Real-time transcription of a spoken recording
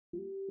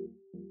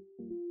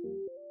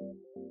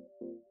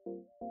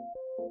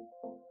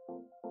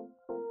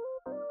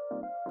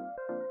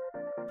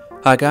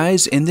Hi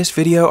guys, in this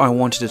video I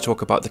wanted to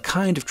talk about the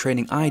kind of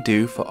training I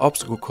do for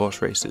obstacle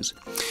course races.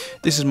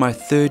 This is my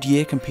third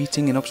year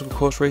competing in obstacle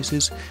course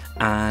races,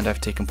 and I've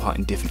taken part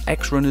in different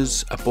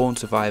X-runners, a born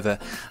survivor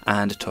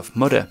and a tough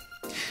mudder.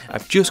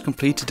 I've just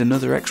completed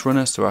another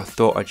X-runner, so I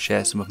thought I'd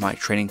share some of my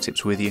training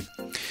tips with you.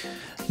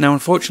 Now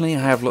unfortunately I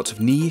have lots of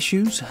knee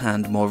issues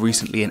and more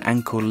recently an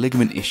ankle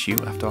ligament issue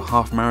after a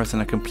half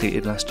marathon I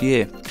completed last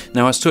year.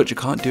 Now as such I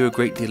can't do a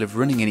great deal of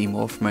running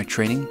anymore for my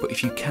training, but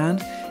if you can,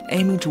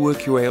 aiming to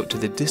work your way up to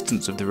the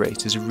distance of the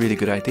race is a really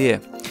good idea.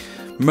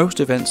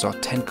 Most events are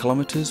 10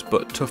 kilometers,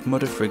 but Tough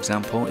Mudder for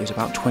example is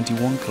about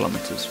 21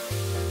 kilometers.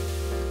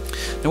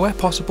 Now where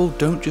possible,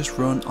 don't just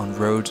run on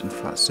roads and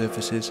flat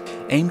surfaces,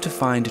 aim to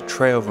find a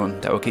trail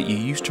run that will get you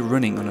used to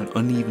running on an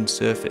uneven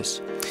surface.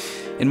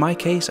 In my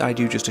case, I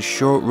do just a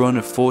short run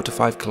of 4 to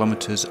 5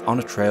 kilometers on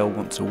a trail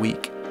once a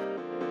week.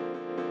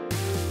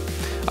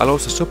 I'll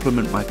also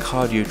supplement my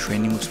cardio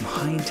training with some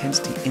high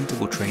intensity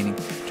interval training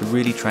to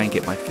really try and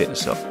get my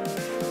fitness up.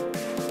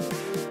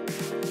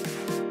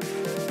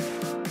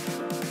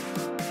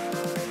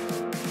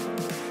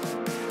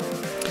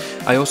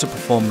 I also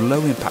perform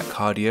low impact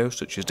cardio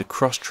such as the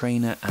cross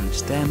trainer and the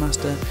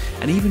stairmaster,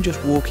 and even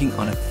just walking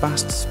on a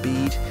fast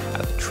speed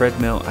at the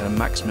treadmill at a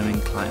maximum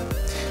incline.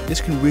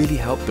 This can really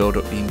help build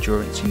up the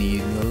endurance you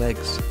need in your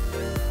legs.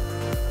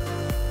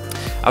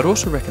 I'd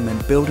also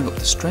recommend building up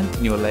the strength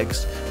in your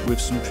legs with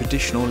some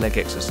traditional leg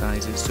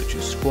exercises such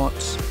as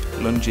squats,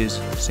 lunges,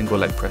 single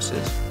leg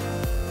presses.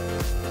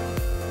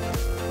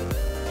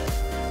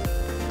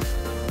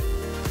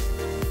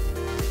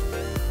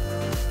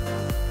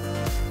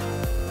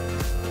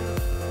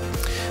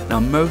 Now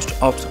most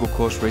obstacle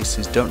course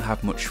races don't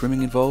have much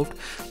swimming involved,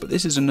 but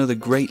this is another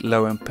great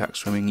low impact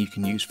swimming you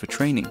can use for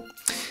training.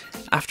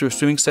 After a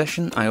swimming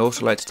session, I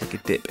also like to take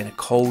a dip in a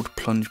cold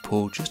plunge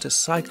pool just to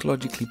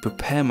psychologically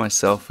prepare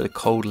myself for the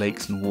cold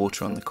lakes and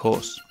water on the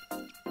course.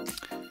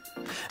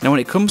 Now when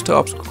it comes to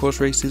obstacle course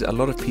races, a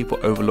lot of people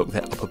overlook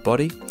their upper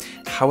body.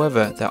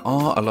 However, there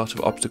are a lot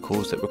of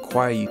obstacles that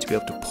require you to be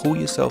able to pull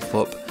yourself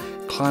up,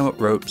 climb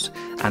up ropes,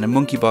 and a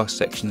monkey bar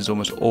section is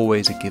almost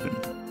always a given.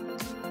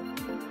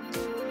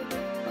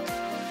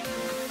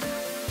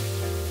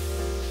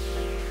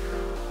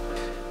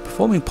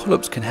 Performing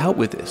pull-ups can help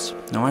with this.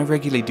 Now I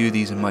regularly do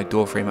these in my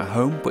door frame at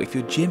home, but if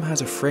your gym has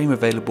a frame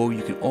available,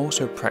 you can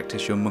also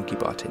practice your monkey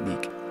bar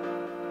technique.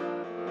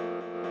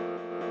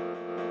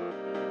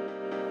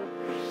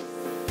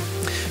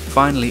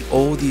 Finally,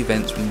 all the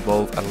events will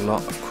involve a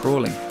lot of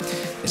crawling.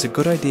 It's a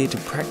good idea to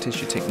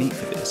practice your technique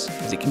for this,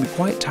 as it can be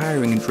quite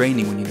tiring and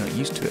draining when you're not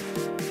used to it.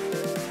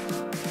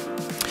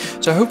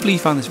 So hopefully you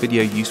found this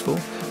video useful.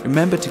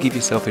 Remember to give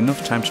yourself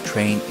enough time to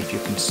train if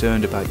you're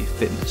concerned about your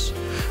fitness.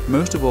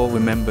 Most of all,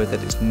 remember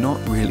that it's not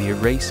really a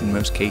race in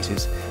most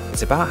cases,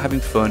 it's about having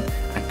fun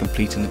and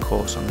completing the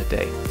course on the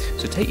day.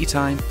 So take your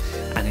time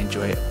and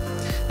enjoy it.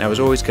 Now as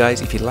always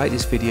guys, if you like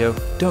this video,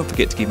 don't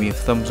forget to give me a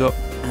thumbs up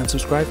and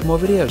subscribe for more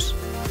videos.